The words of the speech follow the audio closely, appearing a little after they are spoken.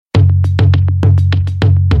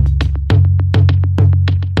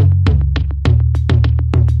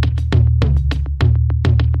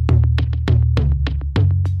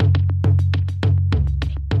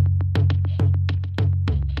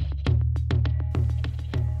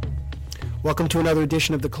Welcome to another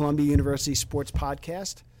edition of the Columbia University Sports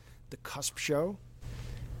Podcast, the Cusp Show,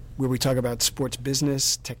 where we talk about sports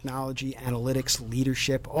business, technology, analytics,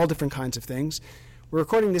 leadership, all different kinds of things. We're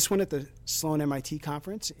recording this one at the Sloan MIT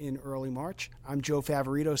conference in early March. I'm Joe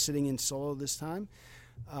Favorito, sitting in solo this time.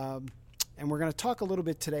 And we're going to talk a little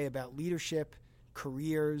bit today about leadership,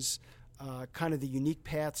 careers, kind of the unique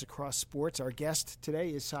paths across sports. Our guest today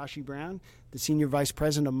is Sashi Brown, the Senior Vice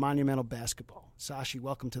President of Monumental Basketball. Sashi,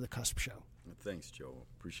 welcome to the Cusp Show. Thanks, Joe.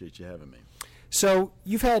 Appreciate you having me. So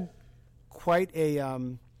you've had quite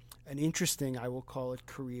an interesting, I will call it,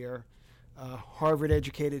 career.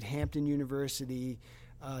 Harvard-educated, Hampton University,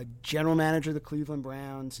 general manager of the Cleveland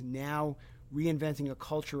Browns, now reinventing a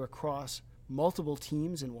culture across multiple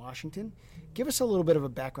teams in Washington. Give us a little bit of a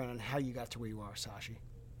background on how you got to where you are, Sashi.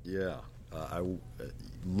 Yeah, I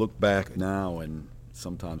look back now, and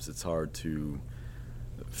sometimes it's hard to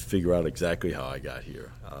figure out exactly how I got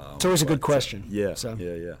here. It's always a good question. Yeah.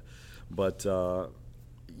 But,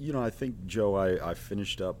 I think, Joe, I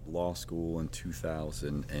finished up law school in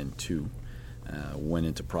 2002, went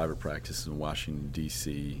into private practice in Washington,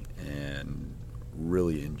 D.C., and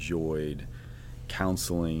really enjoyed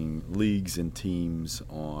counseling leagues and teams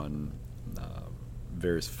on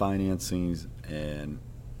various financings and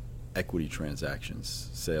equity transactions,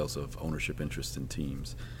 sales of ownership interest in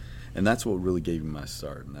teams. And that's what really gave me my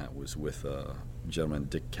start, and that was with a gentleman,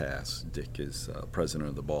 Dick Cass. Dick is president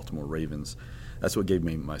of the Baltimore Ravens. That's what gave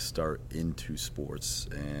me my start into sports,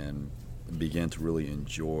 and began to really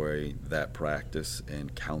enjoy that practice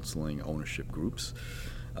and counseling ownership groups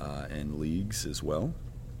and leagues as well.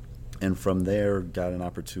 And from there, got an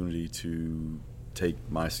opportunity to take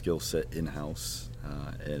my skill set in-house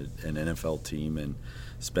at an NFL team, and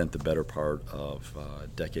spent the better part of a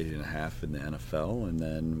decade and a half in the NFL, and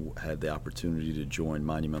then had the opportunity to join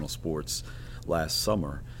Monumental Sports last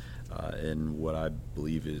summer in what I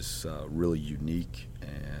believe is really unique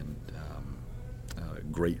and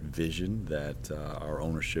great vision that our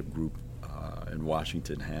ownership group in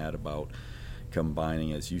Washington had about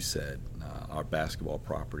combining, as you said, our basketball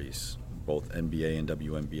properties, both NBA and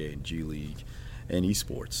WNBA and G League, and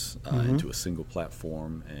esports into a single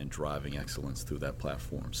platform and driving excellence through that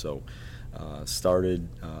platform. So started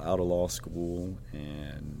out of law school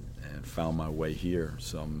and found my way here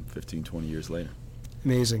some 15, 20 years later.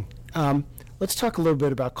 Amazing. Let's talk a little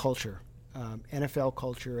bit about culture, NFL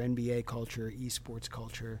culture, NBA culture, esports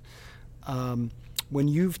culture. When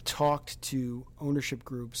you've talked to ownership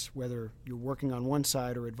groups, whether you're working on one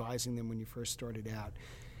side or advising them when you first started out,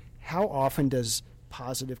 how often does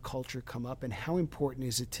positive culture come up, and how important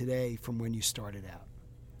is it today from when you started out?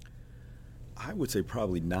 I would say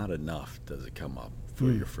probably not enough does it come up for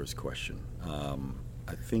your first question.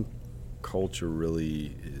 I think culture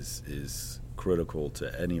really is critical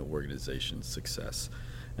to any organization's success,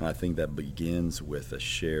 and I think that begins with a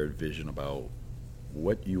shared vision about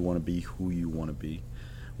what you want to be, who you want to be,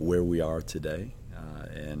 where we are today,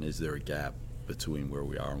 and is there a gap between where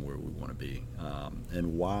we are and where we want to be,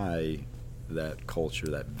 and why that culture,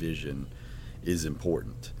 that vision is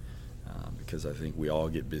important, because I think we all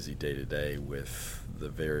get busy day to day with the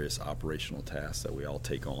various operational tasks that we all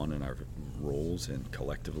take on in our roles and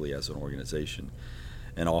collectively as an organization,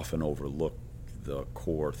 and often overlook the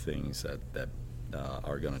core things that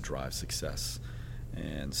are going to drive success.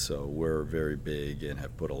 And so we're very big and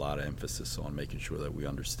have put a lot of emphasis on making sure that we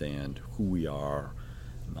understand who we are,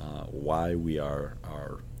 why we are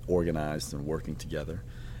organized and working together,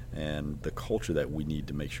 and the culture that we need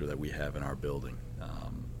to make sure that we have in our building.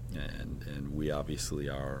 And we obviously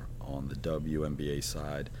are on the WNBA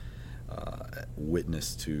side,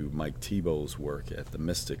 witness to Mike Tebow's work at the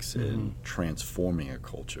Mystics in transforming a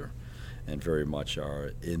culture, and very much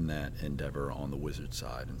are in that endeavor on the Wizards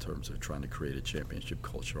side in terms of trying to create a championship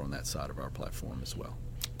culture on that side of our platform as well.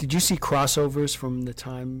 Did you see crossovers from the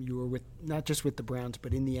time you were with, not just with the Browns,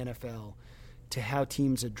 but in the NFL, to how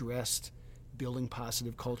teams addressed building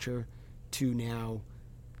positive culture to now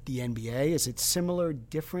the NBA? Is it similar,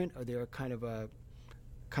 different? Are there kind of a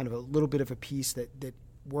little bit of a piece that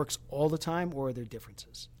works all the time, or are there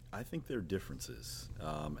differences? I think there are differences,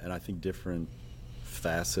 and I think different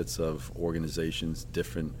facets of organizations,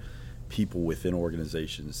 different people within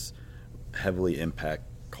organizations heavily impact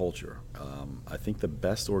culture. I think the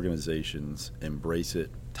best organizations embrace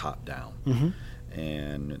it top down,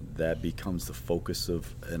 and that becomes the focus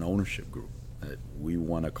of an ownership group. That we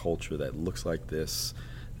want a culture that looks like this,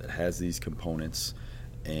 that has these components,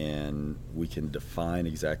 and we can define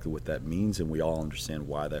exactly what that means, and we all understand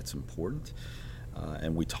why that's important,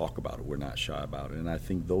 and we talk about it. We're not shy about it, and I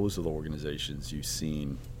think those are the organizations you've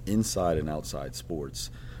seen inside and outside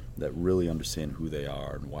sports that really understand who they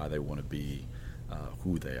are and why they want to be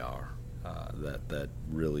who they are. That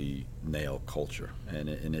really nail culture, and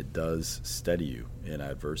it does steady you in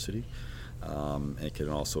adversity. It can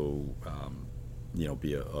also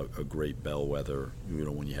be a great bellwether,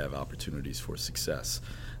 when you have opportunities for success,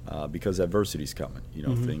 because adversity's coming.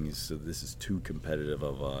 Things. This is too competitive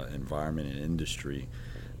of an environment and industry.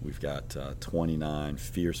 We've got 29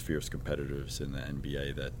 fierce competitors in the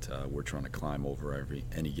NBA that we're trying to climb over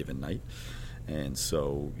any given night, and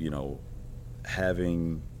so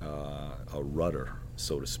having a rudder,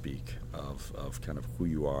 so to speak, of kind of who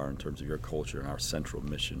you are in terms of your culture and our central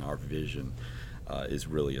mission, our vision, is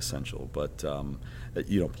really essential. But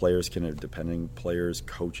players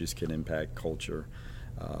coaches can impact culture.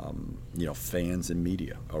 Fans and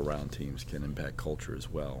media around teams can impact culture as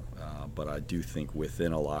well. But I do think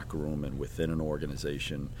within a locker room and within an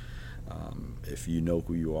organization, if you know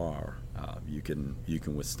who you are, you can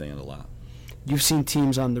withstand a lot. You've seen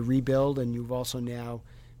teams on the rebuild, and you've also now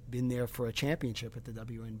been there for a championship at the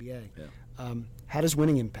WNBA. Yeah. How does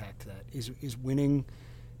winning impact that? Is winning,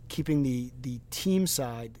 keeping the team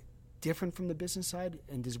side different from the business side,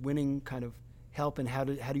 and does winning kind of help, and how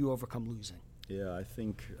do you overcome losing? Yeah, I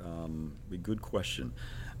think a good question.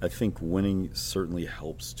 I think winning certainly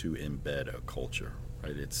helps to embed a culture,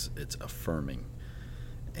 right? It's affirming,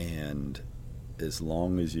 and as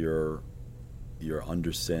long as you're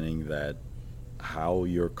understanding that how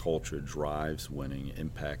your culture drives winning,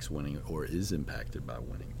 impacts winning, or is impacted by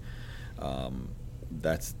winning,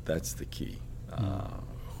 that's the key.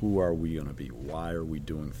 Who are we going to be? Why are we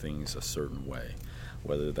doing things a certain way?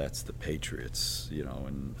 Whether that's the Patriots,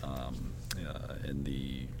 in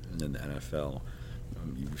the NFL.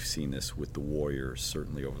 You've seen this with the Warriors,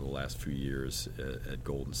 certainly over the last few years at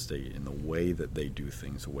Golden State, in the way that they do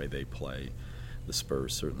things, the way they play. The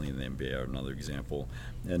Spurs, certainly in the NBA, are another example.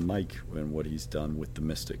 And Mike, and what he's done with the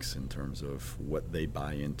Mystics in terms of what they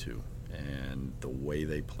buy into and the way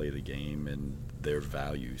they play the game and their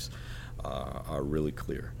values are really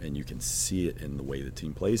clear. And you can see it in the way the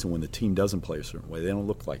team plays. And when the team doesn't play a certain way, they don't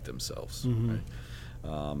look like themselves. Mm-hmm. Right?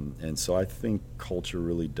 And so I think culture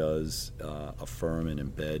really does affirm and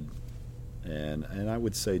embed. And I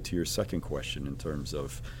would say to your second question in terms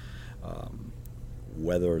of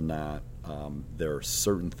whether or not there are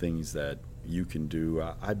certain things that you can do,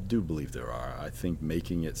 I do believe there are. I think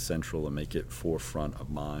making it central and make it forefront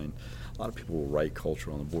of mind. A lot of people will write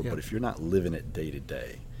culture on the board, Yep. But if you're not living it day to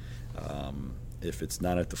day, if it's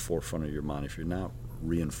not at the forefront of your mind, if you're not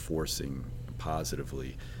reinforcing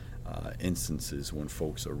positively instances when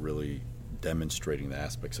folks are really demonstrating the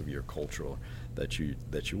aspects of your culture that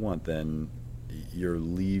you want, then you're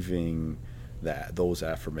leaving those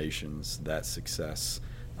affirmations, that success,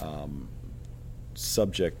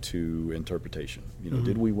 subject to interpretation. Mm-hmm.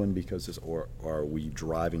 Did we win because this, or are we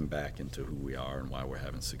driving back into who we are and why we're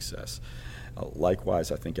having success?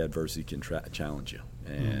 Likewise, I think adversity can challenge you,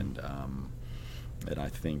 and I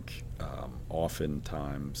think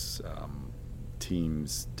oftentimes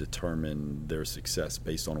teams determine their success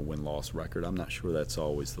based on a win-loss record. I'm not sure that's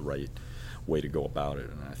always the right way to go about it,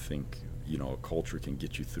 and I think a culture can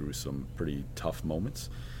get you through some pretty tough moments.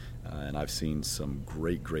 And I've seen some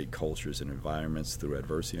great cultures and environments through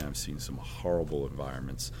adversity, and I've seen some horrible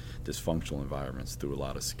environments, dysfunctional environments, through a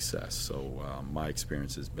lot of success. So my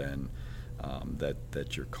experience has been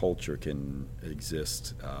that your culture can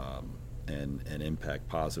exist and impact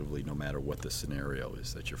positively no matter what the scenario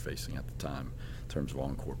is that you're facing at the time in terms of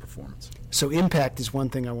on-court performance. So impact is one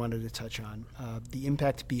thing I wanted to touch on. The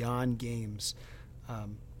impact beyond games.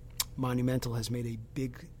 Monumental has made a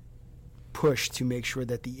big push to make sure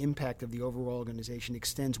that the impact of the overall organization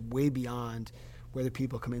extends way beyond whether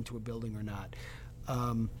people come into a building or not.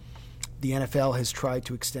 The NFL has tried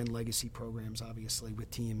to extend legacy programs, obviously, with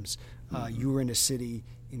teams. You were in a city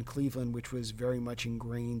in Cleveland which was very much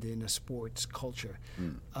ingrained in a sports culture.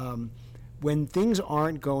 When things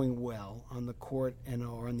aren't going well on the court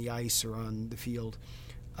or on the ice or on the field,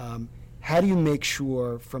 how do you make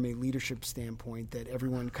sure, from a leadership standpoint, that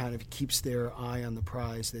everyone kind of keeps their eye on the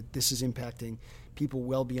prize, that this is impacting people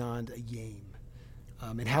well beyond a game?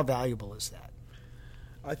 And how valuable is that?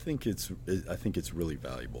 I think it's really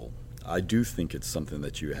valuable. I do think it's something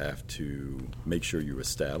that you have to make sure you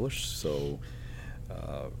establish. So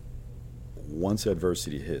once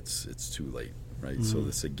adversity hits, it's too late, right? Mm-hmm. So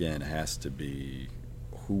this, again, has to be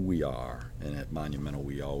who we are. And at Monumental,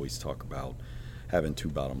 we always talk about having two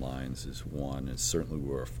bottom lines. Is one, is certainly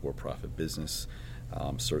we're a for-profit business.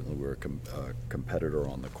 Certainly we're a competitor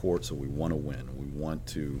on the court, so we want to win. We want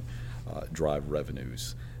to drive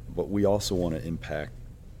revenues. But we also want to impact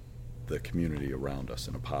the community around us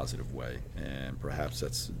in a positive way, and perhaps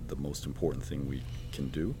that's the most important thing we can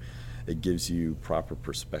do. It gives you proper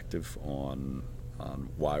perspective on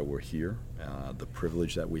why we're here, the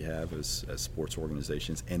privilege that we have as sports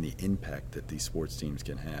organizations, and the impact that these sports teams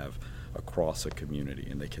can have across a community,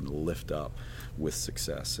 and they can lift up with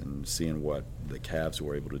success. And seeing what the Cavs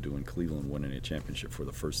were able to do in Cleveland, winning a championship for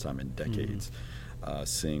the first time in decades,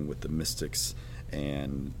 seeing with the Mystics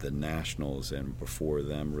and the Nationals, and before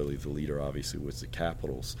them, really the leader obviously was the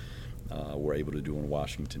Capitals, were able to do in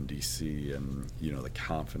Washington, D.C., and the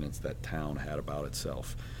confidence that town had about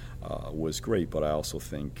itself was great. But I also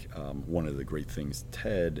think one of the great things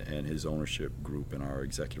Ted and his ownership group and our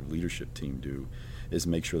executive leadership team do is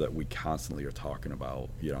make sure that we constantly are talking about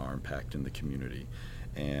our impact in the community,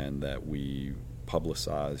 and that we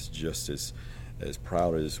publicize, just as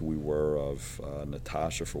proud as we were of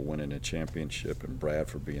Natasha for winning a championship and Brad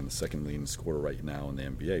for being the second leading scorer right now in the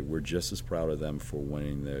NBA. We're just as proud of them for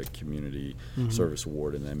winning the Community Service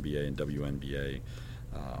Award in the NBA and WNBA,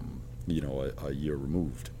 a year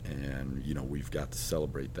removed. And, we've got to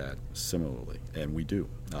celebrate that similarly. And we do,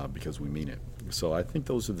 because we mean it. So I think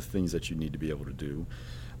those are the things that you need to be able to do.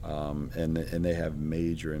 And they have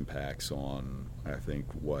major impacts on, I think,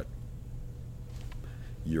 what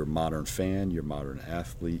your modern fan, your modern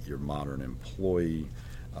athlete, your modern employee,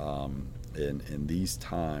 in these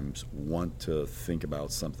times want to think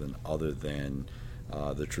about something other than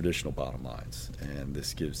the traditional bottom lines. And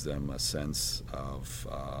this gives them a sense of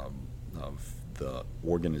the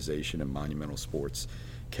organization and Monumental Sports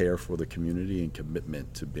care for the community and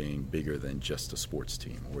commitment to being bigger than just a sports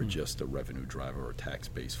team or just a revenue driver or tax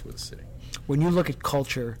base for the city. When you look at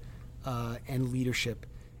culture and leadership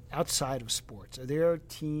outside of sports, are there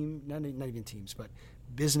not even teams, but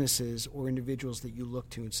businesses or individuals that you look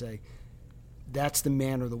to and say, that's the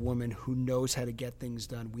man or the woman who knows how to get things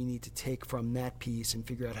done? We need to take from that piece and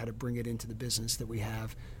figure out how to bring it into the business that we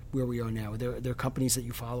have where we are now. Are there companies that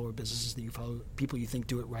you follow or businesses that you follow, people you think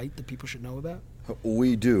do it right that people should know about?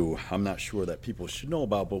 We do. I'm not sure that people should know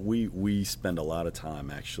about, but we spend a lot of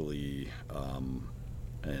time actually,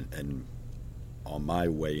 and on my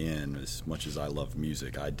way in, as much as I love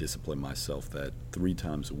music, I discipline myself that 3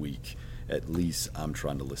 times a week, at least, I'm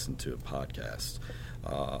trying to listen to a podcast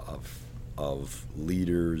of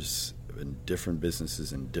leaders in different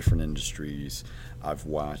businesses in different industries. I've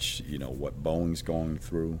watched, what Boeing's going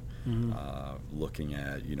through, looking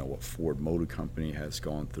at, what Ford Motor Company has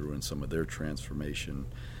gone through in some of their transformation.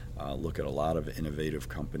 Look at a lot of innovative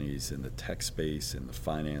companies in the tech space, in the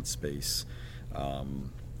finance space,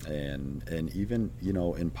 and even,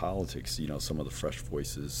 in politics, some of the fresh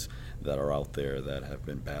voices that are out there that have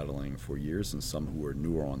been battling for years, and some who are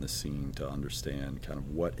newer on the scene to understand kind of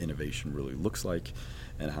what innovation really looks like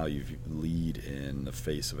and how you lead in the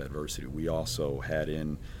face of adversity. We also had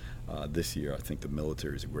in this year, I think the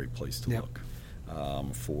military is a great place to look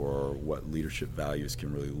for what leadership values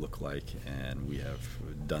can really look like, and we have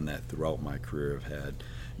done that throughout my career. I've had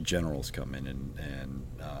generals come in, and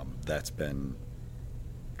that's been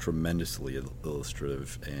tremendously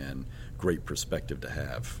illustrative and great perspective to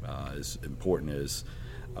have. As important as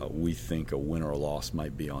we think a win or a loss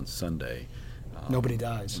might be on Sunday, nobody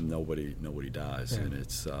dies. Nobody dies, and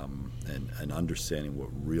it's and understanding what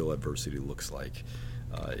real adversity looks like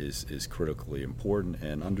is critically important,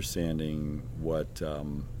 and understanding what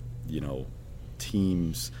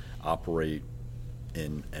teams operate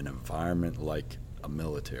in an environment like a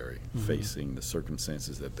military, facing the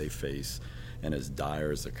circumstances that they face, and as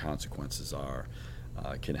dire as the consequences are,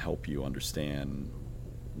 can help you understand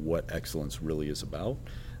what excellence really is about,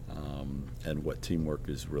 and what teamwork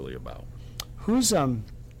is really about. Are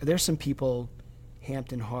there some people,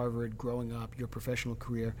 Hampton, Harvard, growing up, your professional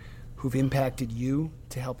career, who've impacted you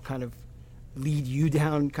to help kind of lead you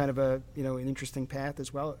down kind of an interesting path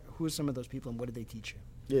as well? Who are some of those people, and what did they teach you?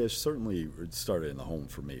 Yeah, certainly it started in the home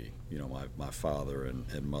for me. My father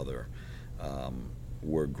and mother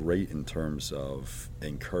were great in terms of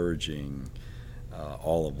encouraging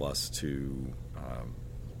all of us to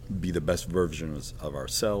be the best versions of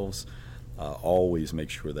ourselves, always make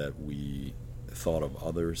sure that we thought of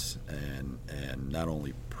others, and not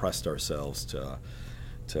only pressed ourselves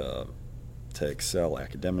to excel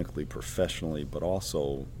academically, professionally, but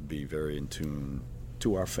also be very in tune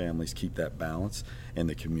to our families, keep that balance, and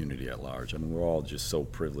the community at large. I mean, we're all just so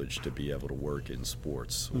privileged to be able to work in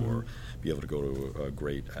sports or be able to go to a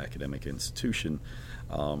great academic institution,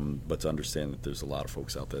 but to understand that there's a lot of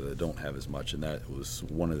folks out there that don't have as much, and that was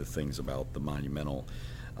one of the things about the Monumental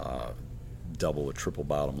double or triple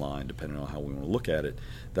bottom line, depending on how we want to look at it,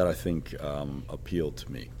 that I think appealed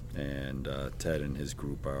to me. And Ted and his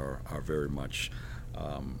group are very much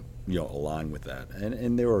aligned with that.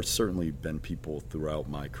 And there are certainly been people throughout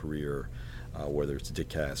my career, whether it's Dick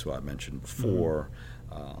Cass, who I mentioned before,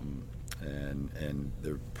 and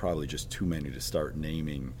there are probably just too many to start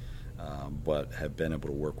naming, but have been able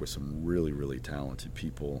to work with some really, really talented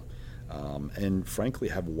people. And frankly,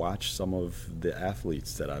 have watched some of the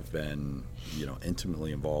athletes that I've been,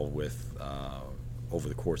 intimately involved with over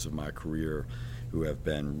the course of my career, who have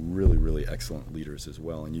been really, really excellent leaders as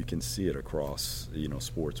well. And you can see it across,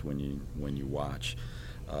 sports when you watch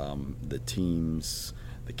the teams,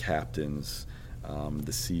 the captains,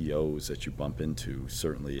 the CEOs that you bump into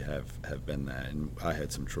certainly have been that. And I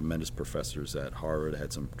had some tremendous professors at Harvard,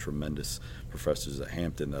 had some tremendous professors at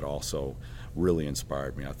Hampton that also really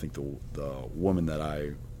inspired me. I think the woman that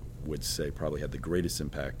I would say probably had the greatest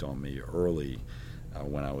impact on me early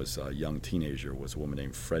when I was a young teenager was a woman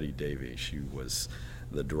named Freddie Davey. She was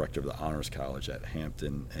the director of the Honors College at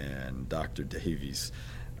Hampton, and Dr. Davies,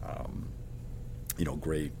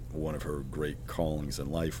 one of her great callings in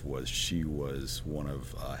life was she was one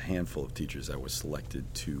of a handful of teachers that was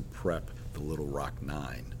selected to prep the Little Rock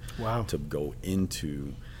Nine. Wow. To go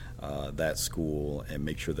into that school and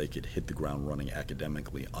make sure they could hit the ground running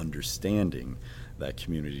academically, understanding that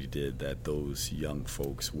community did that those young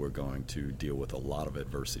folks were going to deal with a lot of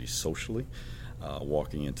adversity socially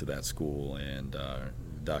walking into that school. And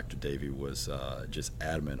Dr. Davey was just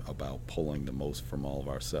adamant about pulling the most from all of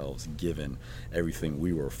ourselves, given everything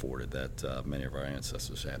we were afforded that many of our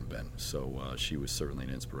ancestors hadn't been. So she was certainly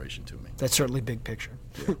an inspiration to me. That's certainly big picture.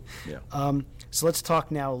 Yeah. So let's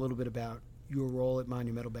talk now a little bit about your role at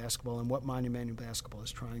Monumental Basketball and what Monumental Basketball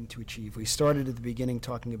is trying to achieve. We started at the beginning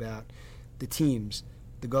talking about the teams,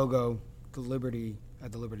 the Go-Go,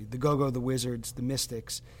 the Go-Go, the Wizards, the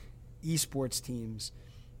Mystics, esports teams,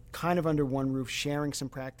 kind of under one roof, sharing some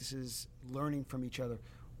practices, learning from each other.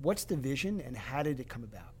 What's the vision and how did it come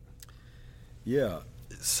about? Yeah,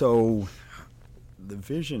 so the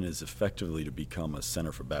vision is effectively to become a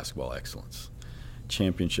center for basketball excellence.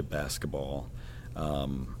 Championship basketball,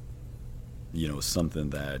 something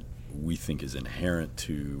that we think is inherent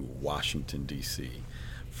to Washington, D.C.,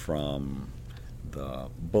 from the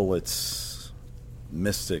Bullets,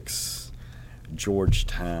 Mystics,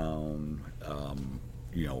 Georgetown,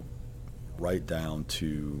 right down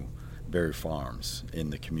to Berry Farms in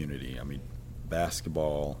the community. I mean,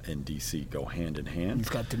 basketball and D.C. go hand in hand. You've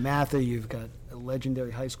got DeMatha, you've got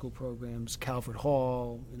legendary high school programs, Calvert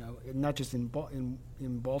Hall, not just in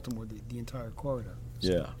Baltimore, the entire corridor.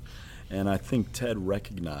 So. Yeah. And I think Ted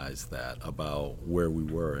recognized that about where we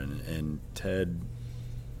were. And Ted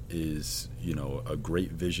is, a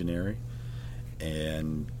great visionary,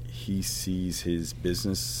 and he sees his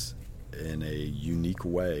business in a unique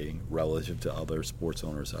way relative to other sports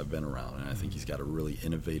owners I've been around. And I think he's got a really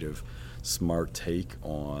innovative, smart take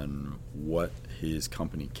on what his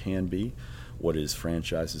company can be, what his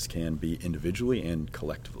franchises can be individually and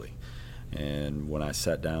collectively. And when I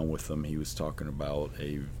sat down with him, he was talking about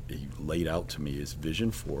he laid out to me his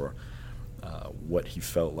vision for what he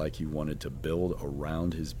felt like he wanted to build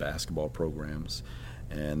around his basketball programs,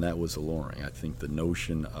 and that was alluring. I think the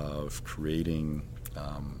notion of creating,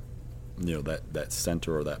 that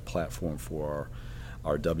center or that platform for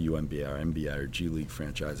our WNBA, our NBA, our G League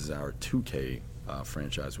franchises, our 2K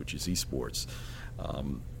franchise, which is esports,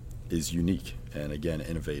 is unique and, again,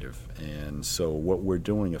 innovative. And so what we're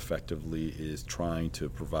doing effectively is trying to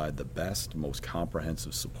provide the best, most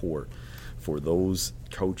comprehensive support for those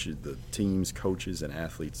coaches, the teams, coaches, and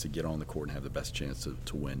athletes to get on the court and have the best chance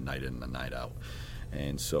to win night in and night out.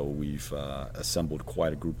 And so we've assembled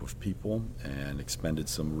quite a group of people and expended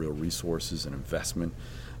some real resources and investment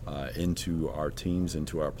into our teams,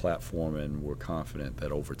 into our platform, and we're confident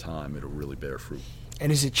that over time it'll really bear fruit. And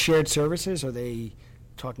is it shared services? Are they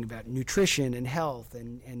talking about nutrition and health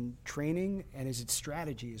and training? And is it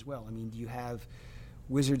strategy as well? I mean, do you have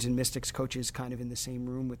Wizards and Mystics coaches kind of in the same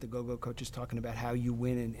room with the Go-Go coaches talking about how you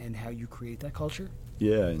win and how you create that culture?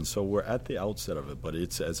 Yeah, and so we're at the outset of it, but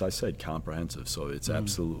it's, as I said, comprehensive. So it's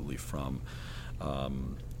absolutely from,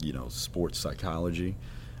 sports psychology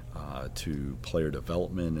to player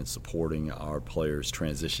development and supporting our players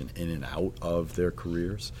transition in and out of their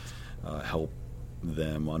careers, help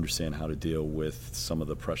them understand how to deal with some of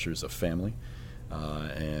the pressures of family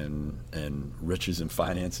and riches and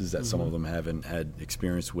finances that some of them haven't had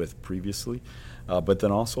experience with previously. But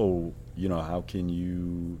then also, how can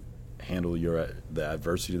you handle the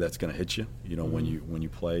adversity that's going to hit you, when you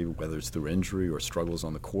play, whether it's through injury or struggles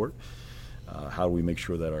on the court. How do we make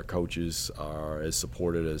sure that our coaches are as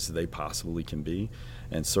supported as they possibly can be?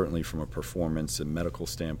 And certainly from a performance and medical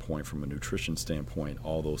standpoint, from a nutrition standpoint,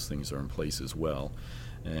 all those things are in place as well.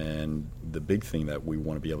 And the big thing that we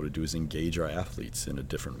want to be able to do is engage our athletes in a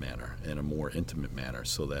different manner, in a more intimate manner,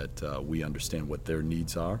 so that we understand what their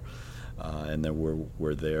needs are, and that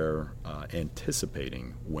we're there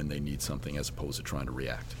anticipating when they need something as opposed to trying to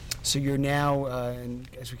react. So you're now, and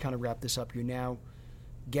as we kind of wrap this up, you're now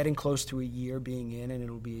getting close to a year being in, and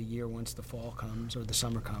it'll be a year once the fall comes or the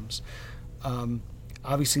summer comes.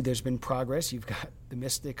 Obviously, there's been progress. You've got the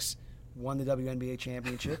Mystics won the WNBA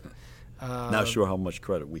championship. Not sure how much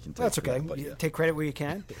credit we can take. That's okay. That, but yeah. Take credit where you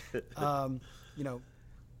can. You know,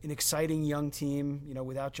 an exciting young team. You know,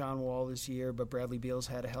 without John Wall this year, but Bradley Beal's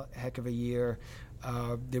had a heck of a year.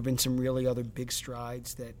 There've been some really other big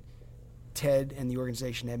strides that Ted and the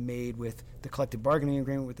organization have made with the collective bargaining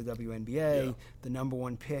agreement with the WNBA, the number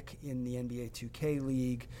one pick in the NBA 2K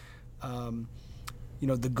League. You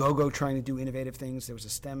know, the Go-Go trying to do innovative things. There was a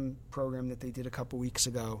STEM program that they did a couple weeks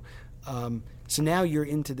ago. So now you're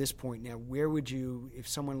into this point. Now, where would you, if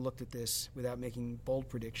someone looked at this without making bold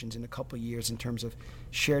predictions in a couple of years in terms of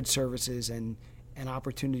shared services and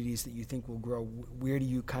opportunities that you think will grow, where do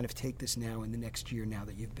you kind of take this now in the next year now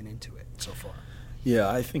that you've been into it so far?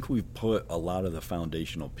 Yeah, I think we've put a lot of the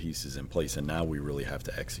foundational pieces in place, and now we really have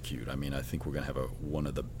to execute. I mean, I think we're going to have one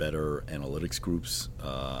of the better analytics groups,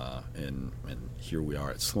 and here we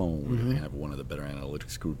are at Sloan. We're going to have one of the better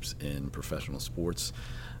analytics groups in professional sports.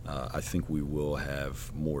 I think we will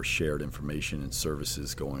have more shared information and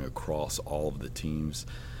services going across all of the teams.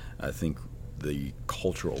 I think the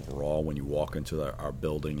culture overall, when you walk into our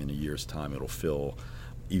building in a year's time, it'll feel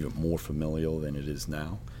even more familial than it is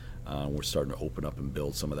now. We're starting to open up and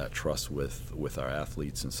build some of that trust with our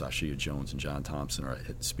athletes, and Sashia Jones and John Thompson are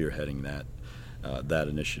spearheading that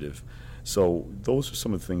initiative. So those are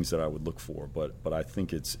some of the things that I would look for. But I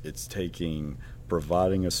think it's taking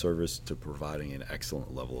providing a service to providing an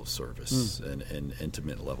excellent level of service, an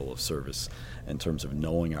intimate level of service, in terms of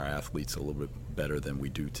knowing our athletes a little bit better than we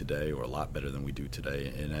do today, or a lot better than we do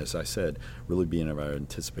today. And as I said, really being able to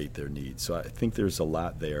anticipate their needs. So I think there's a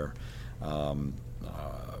lot there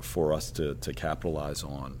for us to capitalize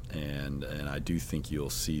on, and I do think you'll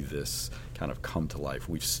see this kind of come to life.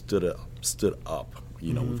 We've stood up.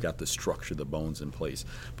 You know, we've got the structure, the bones in place,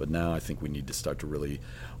 but now I think we need to start to really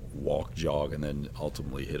walk, jog, and then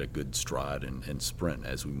ultimately hit a good stride and sprint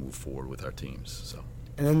as we move forward with our teams. So.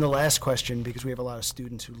 And then the last question, because we have a lot of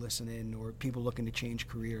students who listen in or people looking to change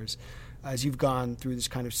careers, as you've gone through this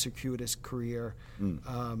kind of circuitous career,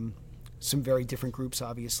 some very different groups,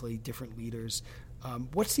 obviously, different leaders.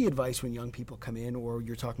 What's the advice when young people come in, or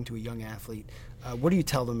you're talking to a young athlete? What do you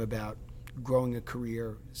tell them about growing a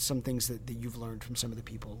career, some things that you've learned from some of the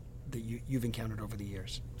people that you've encountered over the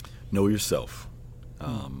years? Know yourself.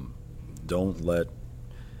 Don't let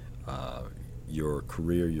your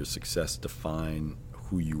career, your success define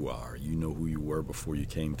who you are. You know who you were before you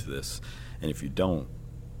came to this. And if you don't,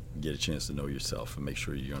 get a chance to know yourself and make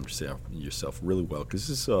sure you understand yourself really well, because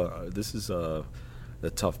this is a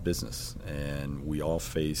tough business, and we all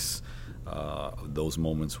face those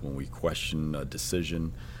moments when we question a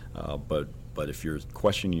decision, but if you're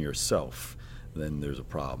questioning yourself, then there's a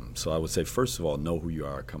problem. So I would say, first of all, know who you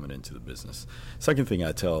are coming into the business. Second thing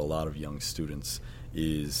I tell a lot of young students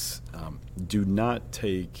is do not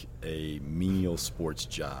take a menial sports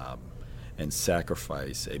job and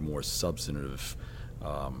sacrifice a more substantive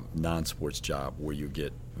non-sports job where you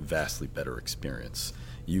get vastly better experience.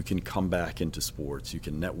 You can come back into sports, you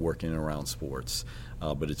can network in and around sports,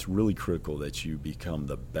 but it's really critical that you become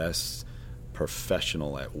the best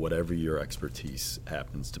professional at whatever your expertise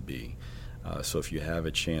happens to be. So if you have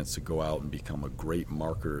a chance to go out and become a great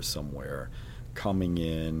marketer somewhere, coming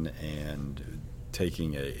in and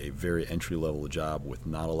taking a very entry-level job with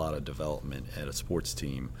not a lot of development at a sports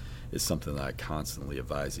team is something that I constantly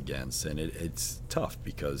advise against. And it's tough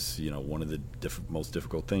because, you know, one of the most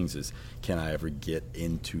difficult things is, can I ever get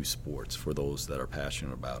into sports for those that are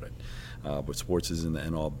passionate about it? But sports isn't the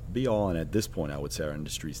end-all, be-all, and at this point I would say our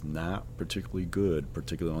industry is not particularly good,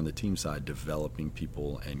 particularly on the team side, developing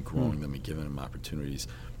people and growing them and giving them opportunities,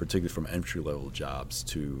 particularly from entry-level jobs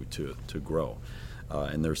to grow.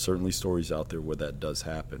 And there are certainly stories out there where that does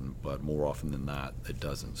happen, but more often than not, it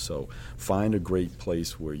doesn't. So find a great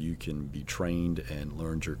place where you can be trained and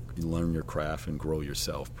learn your craft and grow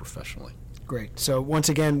yourself professionally. Great. So once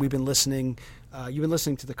again, we've been listening. You've been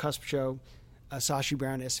listening to the Cusp Show. Sashi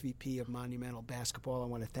Brown, SVP of Monumental Basketball, I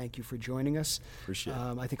want to thank you for joining us. Appreciate it.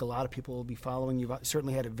 I think a lot of people will be following. You've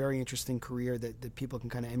certainly had a very interesting career that people can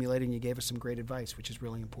kind of emulate, and you gave us some great advice, which is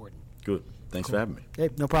really important. Good. Thanks for having me. Hey,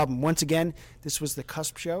 no problem. Once again, this was the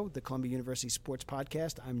Cusp Show, the Columbia University Sports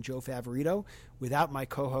Podcast. I'm Joe Favorito, without my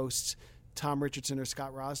co-hosts Tom Richardson or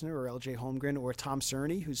Scott Rosner or LJ Holmgren or Tom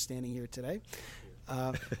Cerny, who's standing here today.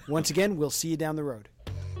 Once again, we'll see you down the road.